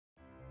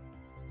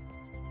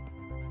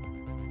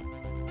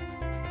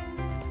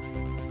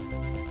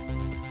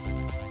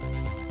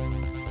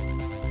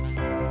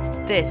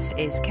This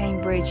is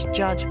Cambridge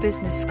Judge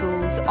Business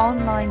School's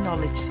online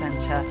knowledge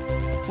centre,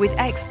 with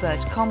expert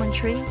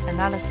commentary,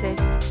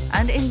 analysis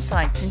and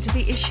insights into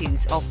the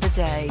issues of the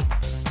day.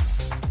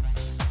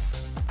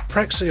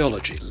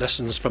 Praxeology,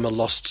 Lessons from a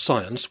Lost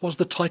Science was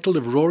the title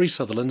of Rory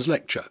Sutherland's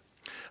lecture.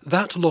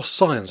 That lost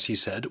science, he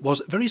said,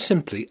 was very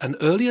simply an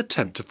early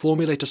attempt to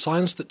formulate a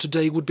science that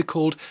today would be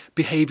called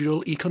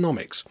behavioural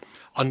economics,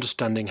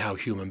 understanding how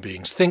human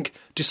beings think,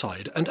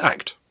 decide and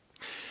act.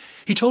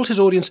 He told his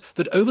audience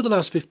that over the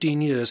last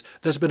 15 years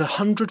there's been a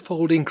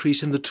 100-fold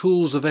increase in the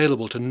tools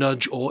available to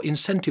nudge or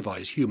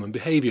incentivise human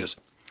behaviours.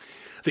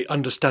 The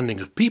understanding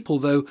of people,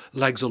 though,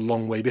 lags a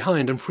long way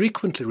behind and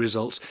frequently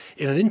results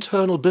in an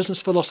internal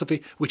business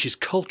philosophy which is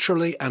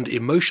culturally and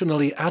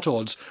emotionally at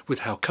odds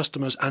with how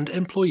customers and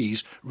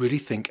employees really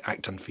think,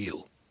 act and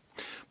feel.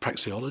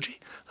 Praxeology?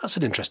 That's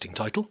an interesting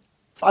title.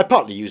 I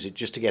partly use it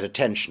just to get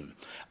attention.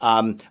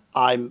 I'm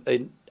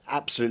an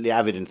absolutely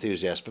avid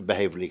enthusiast for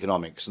behavioural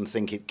economics and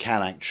think it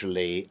can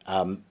actually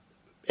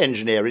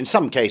engineer, in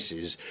some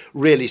cases,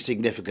 really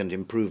significant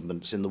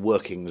improvements in the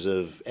workings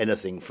of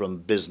anything from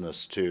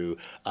business to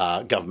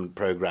government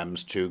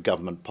programmes to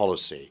government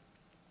policy.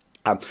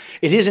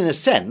 It is, in a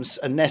sense,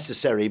 a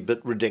necessary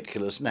but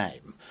ridiculous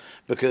name,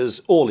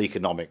 because all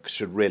economics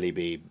should really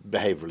be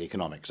behavioural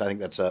economics. I think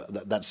that's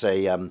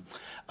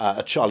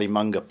a Charlie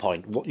Munger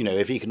point.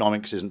 If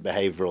economics isn't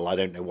behavioural, I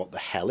don't know what the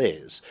hell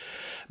is.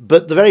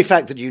 But the very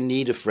fact that you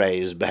need a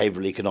phrase,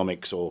 behavioural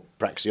economics or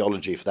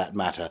praxeology for that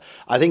matter,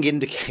 I think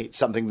indicates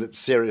something that's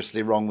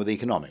seriously wrong with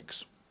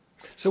economics.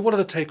 So what are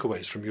the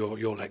takeaways from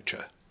your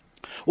lecture?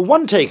 Well,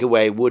 one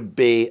takeaway would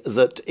be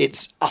that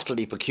it's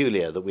utterly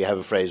peculiar that we have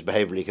a phrase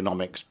behavioural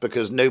economics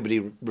because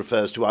nobody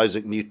refers to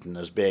Isaac Newton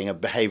as being a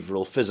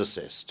behavioural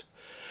physicist.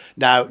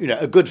 Now,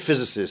 a good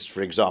physicist,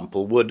 for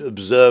example, would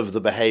observe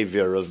the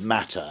behaviour of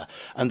matter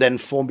and then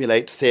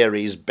formulate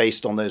theories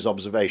based on those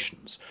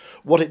observations.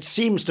 What it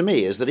seems to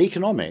me is that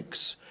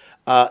economics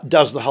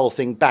does the whole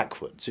thing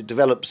backwards. It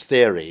develops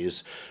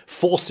theories,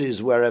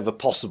 forces wherever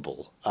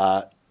possible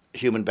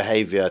human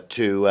behaviour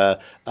to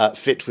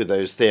fit with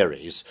those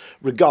theories,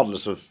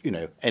 regardless of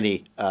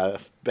any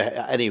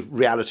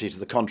reality to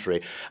the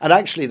contrary. And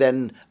actually,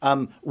 then,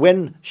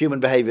 when human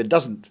behaviour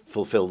doesn't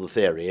fulfil the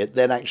theory, it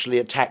then actually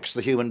attacks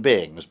the human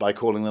beings by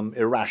calling them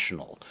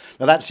irrational.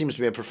 Now, that seems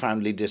to be a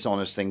profoundly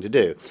dishonest thing to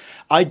do.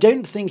 I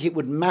don't think it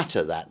would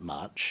matter that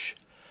much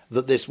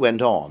that this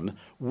went on,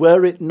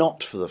 were it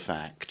not for the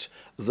fact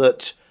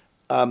that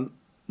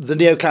the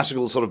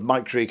neoclassical sort of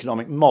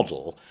microeconomic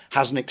model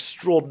has an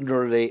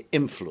extraordinary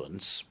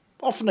influence,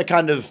 often a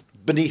kind of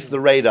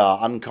beneath-the-radar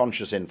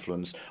unconscious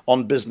influence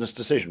on business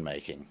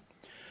decision-making.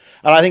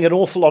 And I think an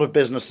awful lot of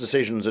business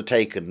decisions are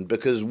taken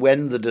because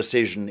when the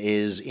decision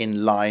is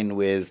in line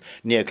with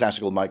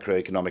neoclassical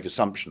microeconomic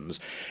assumptions,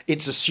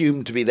 it's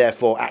assumed to be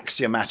therefore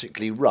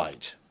axiomatically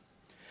right.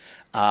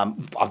 A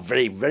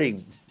very,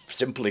 very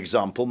simple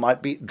example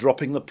might be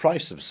dropping the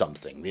price of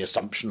something. The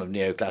assumption of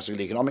neoclassical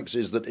economics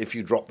is that if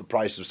you drop the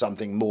price of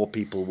something, more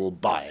people will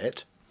buy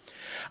it.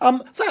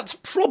 That's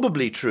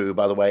probably true,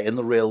 by the way, in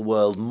the real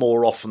world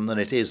more often than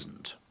it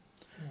isn't.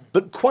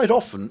 But quite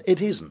often it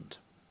isn't.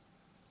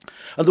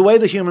 And the way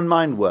the human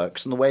mind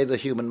works and the way the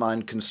human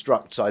mind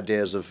constructs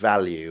ideas of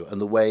value and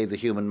the way the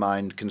human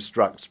mind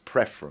constructs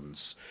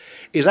preference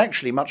is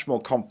actually much more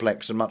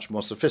complex and much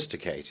more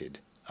sophisticated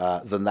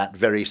than that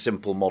very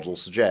simple model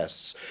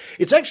suggests.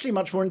 It's actually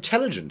much more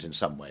intelligent in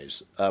some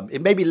ways.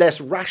 It may be less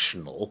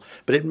rational,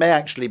 but it may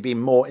actually be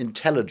more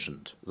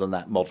intelligent than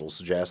that model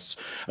suggests.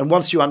 And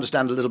once you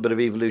understand a little bit of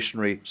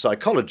evolutionary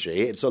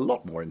psychology, it's a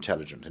lot more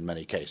intelligent in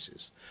many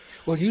cases.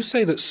 Well, you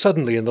say that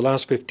suddenly in the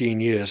last 15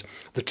 years,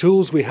 the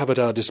tools we have at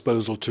our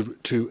disposal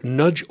to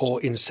nudge or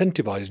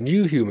incentivise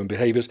new human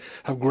behaviours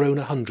have grown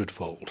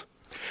 100-fold.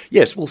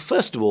 Yes, well,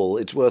 first of all,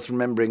 it's worth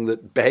remembering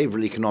that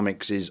behavioural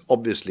economics is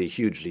obviously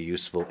hugely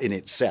useful in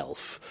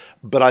itself,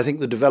 but I think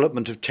the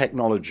development of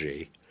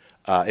technology,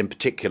 in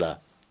particular,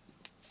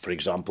 for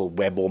example,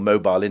 web or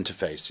mobile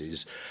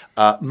interfaces,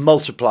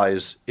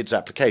 multiplies its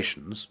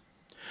applications.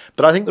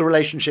 But I think the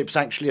relationship's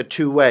actually a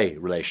two-way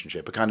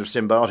relationship, a kind of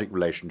symbiotic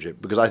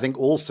relationship, because I think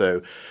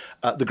also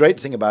the great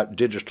thing about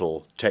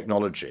digital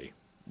technology,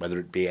 whether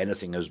it be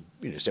anything as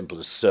simple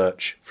as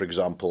search, for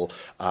example,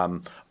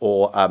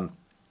 or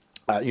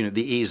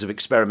the ease of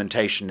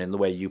experimentation in the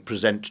way you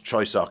present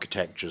choice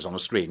architectures on a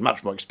screen,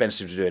 much more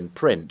expensive to do in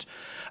print,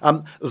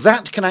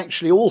 that can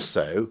actually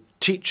also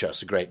teach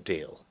us a great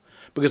deal.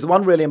 Because the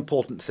one really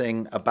important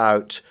thing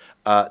about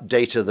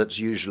data that's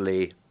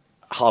usually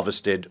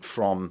harvested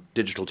from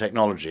digital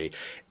technology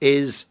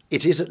is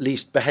it is at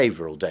least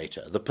behavioural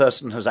data. The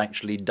person has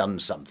actually done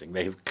something.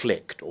 They have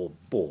clicked or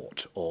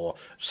bought or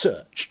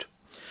searched.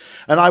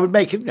 And I would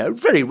make a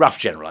very rough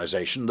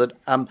generalisation that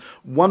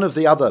one of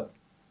the other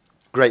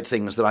great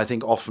things that I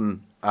think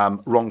often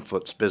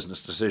wrongfoots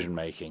business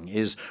decision-making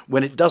is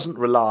when it doesn't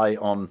rely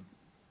on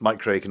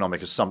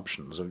microeconomic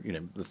assumptions,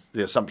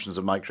 the assumptions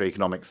of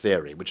microeconomic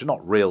theory, which are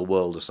not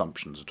real-world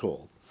assumptions at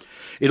all.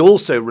 It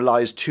also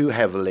relies too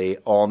heavily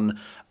on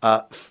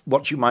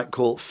what you might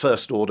call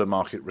first-order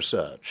market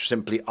research,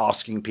 simply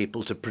asking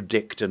people to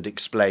predict and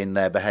explain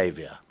their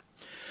behaviour.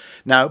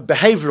 Now,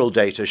 behavioural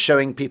data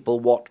showing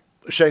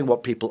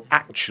what people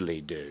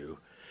actually do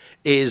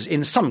is,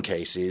 in some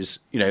cases,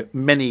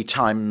 many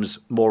times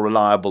more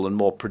reliable and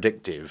more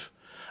predictive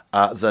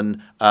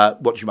than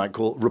what you might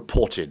call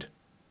reported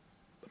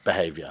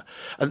behaviour.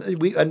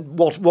 And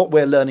what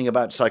we're learning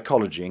about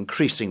psychology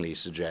increasingly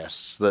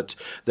suggests that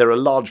there are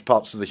large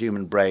parts of the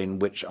human brain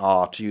which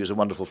are, to use a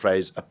wonderful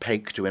phrase,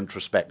 opaque to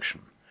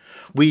introspection.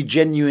 We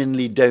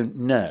genuinely don't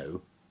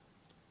know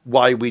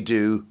why we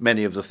do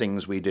many of the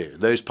things we do.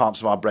 Those parts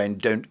of our brain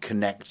don't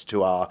connect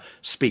to our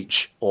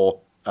speech or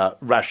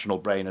rational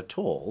brain at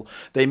all.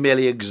 They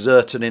merely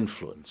exert an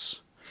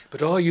influence.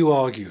 But are you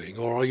arguing,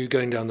 or are you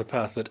going down the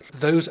path that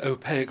those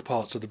opaque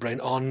parts of the brain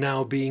are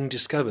now being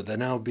discovered, they're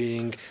now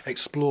being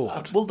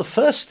explored? Well, the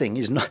first thing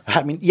is not,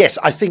 yes,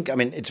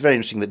 it's very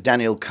interesting that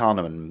Daniel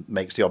Kahneman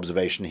makes the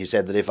observation. He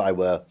said that if I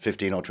were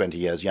 15 or 20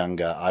 years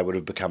younger, I would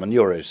have become a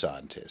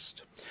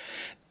neuroscientist.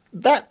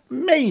 That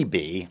may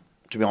be,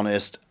 to be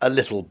honest, a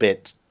little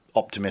bit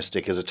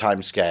optimistic as a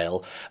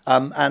timescale.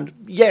 And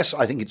yes,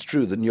 I think it's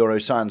true that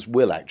neuroscience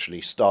will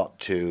actually start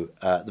to,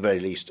 at the very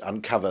least,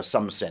 uncover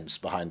some sense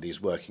behind these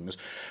workings.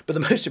 But the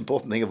most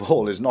important thing of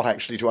all is not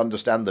actually to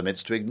understand them,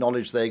 it's to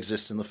acknowledge they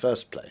exist in the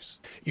first place.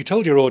 You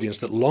told your audience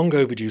that long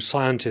overdue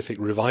scientific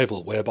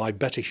revival, whereby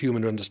better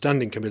human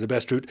understanding can be the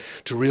best route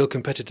to real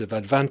competitive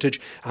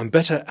advantage and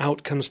better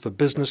outcomes for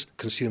business,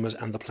 consumers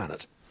and the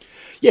planet.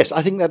 Yes,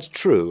 I think that's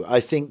true. I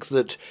think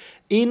that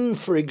in,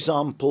 for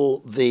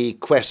example, the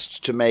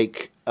quest to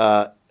make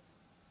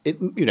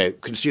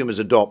consumers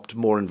adopt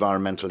more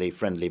environmentally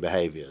friendly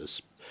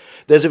behaviours,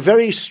 there's a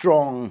very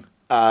strong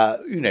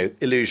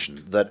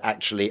illusion that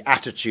actually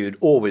attitude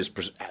always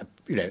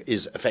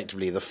is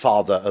effectively the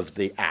father of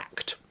the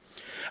act.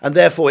 And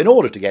therefore, in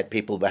order to get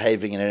people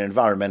behaving in an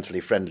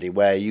environmentally friendly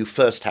way, you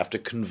first have to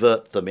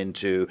convert them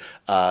into,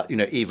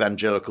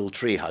 evangelical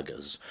tree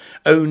huggers.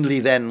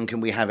 Only then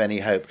can we have any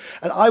hope.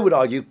 And I would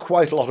argue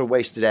quite a lot of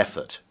wasted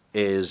effort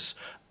is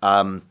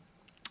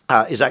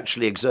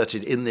actually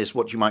exerted in this,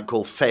 what you might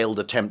call failed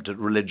attempt at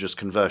religious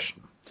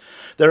conversion.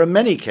 There are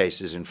many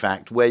cases, in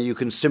fact, where you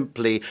can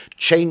simply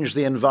change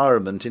the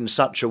environment in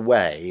such a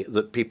way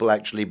that people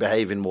actually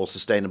behave in more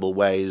sustainable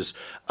ways.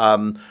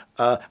 And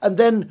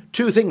then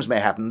two things may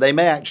happen. They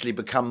may actually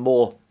become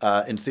more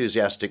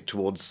enthusiastic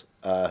towards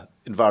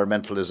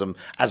environmentalism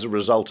as a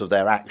result of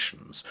their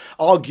actions.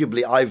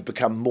 Arguably, I've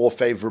become more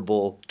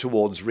favourable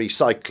towards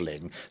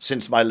recycling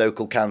since my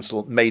local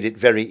council made it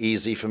very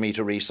easy for me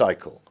to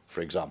recycle,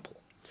 for example.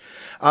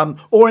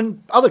 Or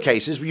in other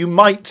cases, you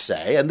might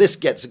say, and this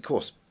gets, of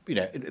course,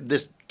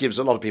 this gives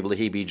a lot of people the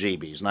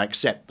heebie-jeebies, and I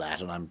accept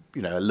that, and I'm,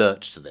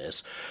 alert to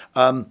this,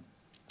 that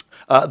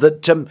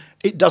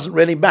it doesn't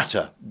really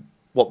matter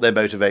what their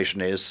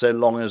motivation is so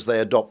long as they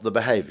adopt the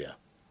behaviour.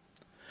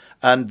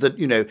 And that,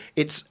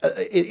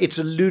 it's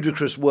a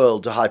ludicrous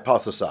world to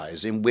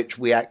hypothesize in which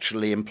we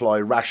actually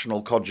employ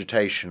rational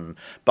cogitation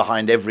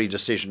behind every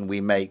decision we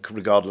make,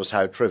 regardless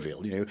how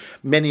trivial.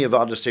 Many of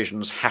our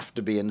decisions have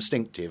to be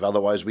instinctive,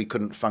 otherwise we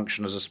couldn't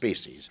function as a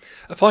species.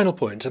 A final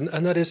point, and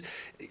that is,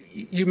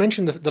 you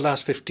mentioned the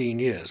last 15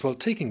 years. Well,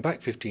 taking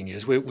back 15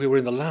 years, we were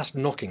in the last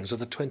knockings of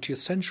the 20th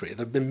century.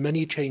 There have been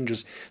many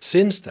changes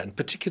since then,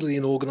 particularly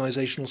in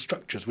organisational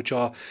structures, which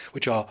are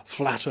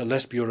flatter,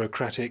 less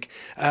bureaucratic,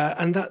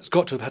 and that's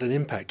got to have had an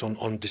impact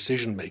on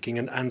decision-making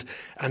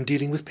and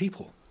dealing with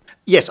people.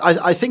 Yes,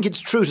 I think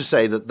it's true to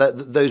say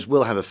that those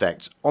will have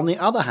effects. On the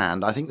other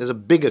hand, I think there's a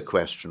bigger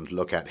question to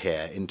look at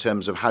here in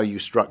terms of how you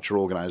structure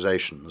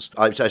organisations.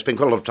 I spend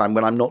quite a lot of time,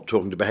 when I'm not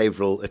talking to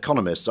behavioural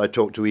economists, I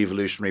talk to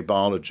evolutionary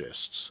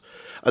biologists.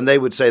 And they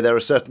would say there are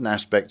certain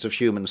aspects of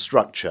human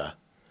structure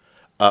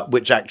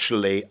which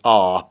actually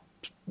are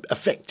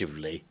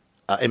effectively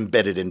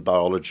embedded in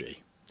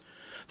biology.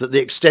 That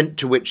the extent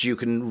to which you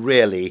can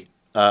really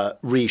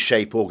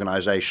reshape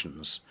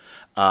organisations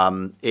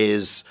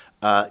is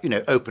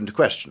open to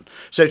question.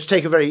 So to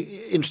take a very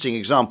interesting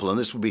example, and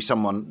this would be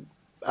someone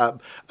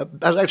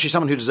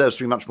who deserves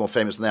to be much more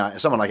famous than they are,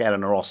 someone like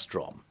Elinor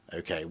Ostrom,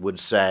 would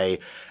say,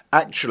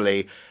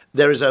 actually,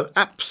 there is an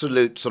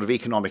absolute sort of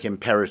economic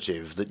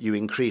imperative that you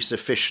increase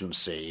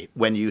efficiency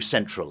when you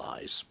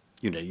centralise.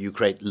 You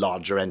create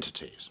larger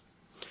entities.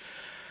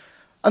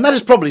 And that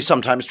is probably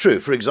sometimes true.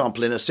 For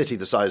example, in a city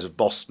the size of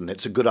Boston,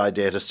 it's a good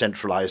idea to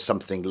centralise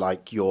something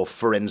like your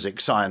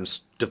forensic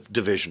science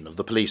division of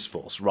the police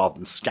force rather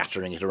than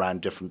scattering it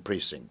around different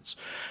precincts.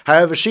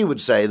 However, she would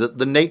say that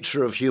the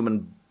nature of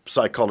human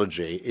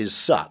psychology is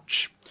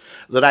such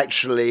that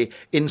actually,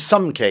 in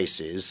some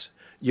cases,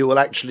 you will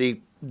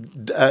actually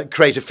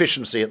create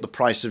efficiency at the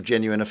price of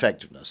genuine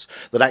effectiveness.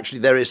 That actually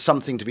there is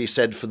something to be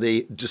said for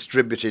the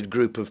distributed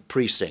group of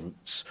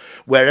precincts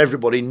where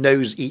everybody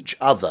knows each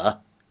other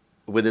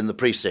within the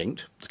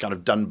precinct, the kind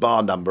of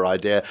Dunbar number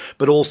idea,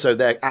 but also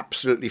they're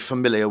absolutely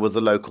familiar with the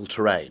local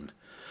terrain.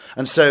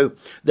 And so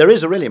there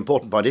is a really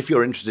important point. If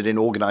you're interested in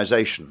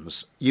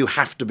organisations, you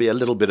have to be a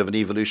little bit of an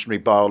evolutionary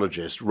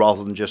biologist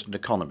rather than just an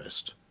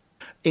economist.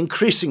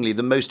 Increasingly,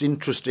 the most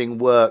interesting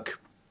work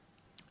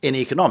in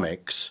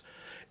economics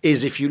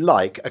is, if you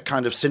like, a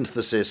kind of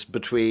synthesis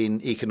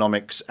between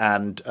economics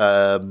and,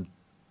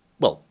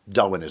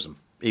 Darwinism,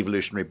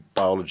 evolutionary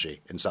biology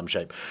in some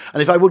shape.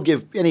 And if I would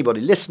give anybody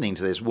listening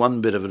to this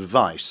one bit of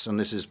advice, and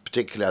this is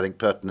particularly, I think,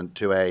 pertinent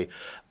to a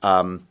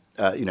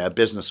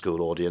business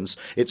school audience,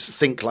 it's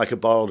think like a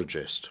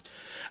biologist.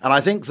 And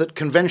I think that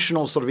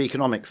conventional sort of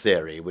economic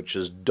theory, which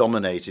has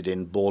dominated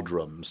in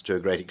boardrooms to a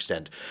great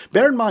extent,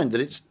 bear in mind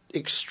that it's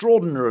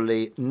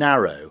extraordinarily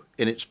narrow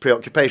in its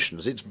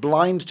preoccupations. It's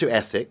blind to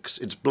ethics,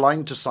 it's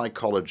blind to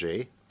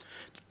psychology,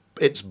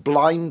 it's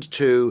blind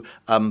to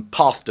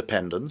path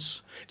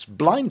dependence, it's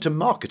blind to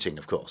marketing,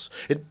 of course.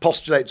 It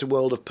postulates a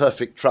world of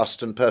perfect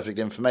trust and perfect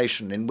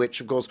information in which,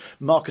 of course,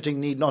 marketing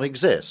need not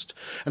exist.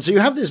 And so you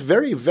have this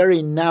very,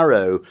 very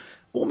narrow,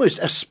 almost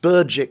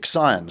aspergic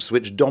science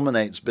which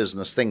dominates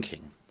business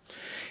thinking.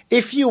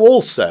 If you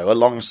also,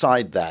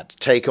 alongside that,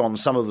 take on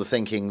some of the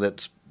thinking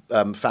that's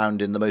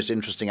found in the most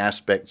interesting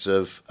aspects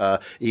of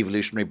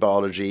evolutionary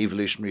biology,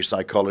 evolutionary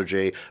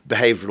psychology,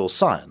 behavioural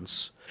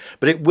science,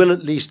 but it will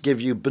at least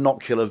give you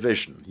binocular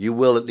vision. You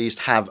will at least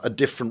have a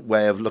different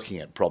way of looking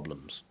at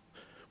problems,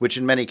 which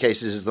in many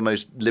cases is the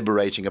most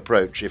liberating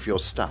approach if you're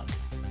stuck.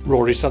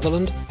 Rory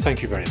Sutherland,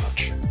 thank you very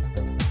much.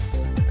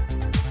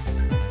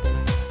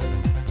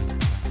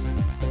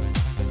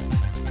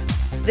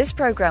 This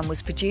programme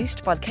was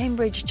produced by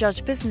Cambridge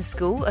Judge Business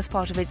School as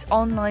part of its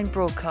online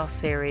broadcast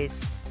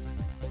series.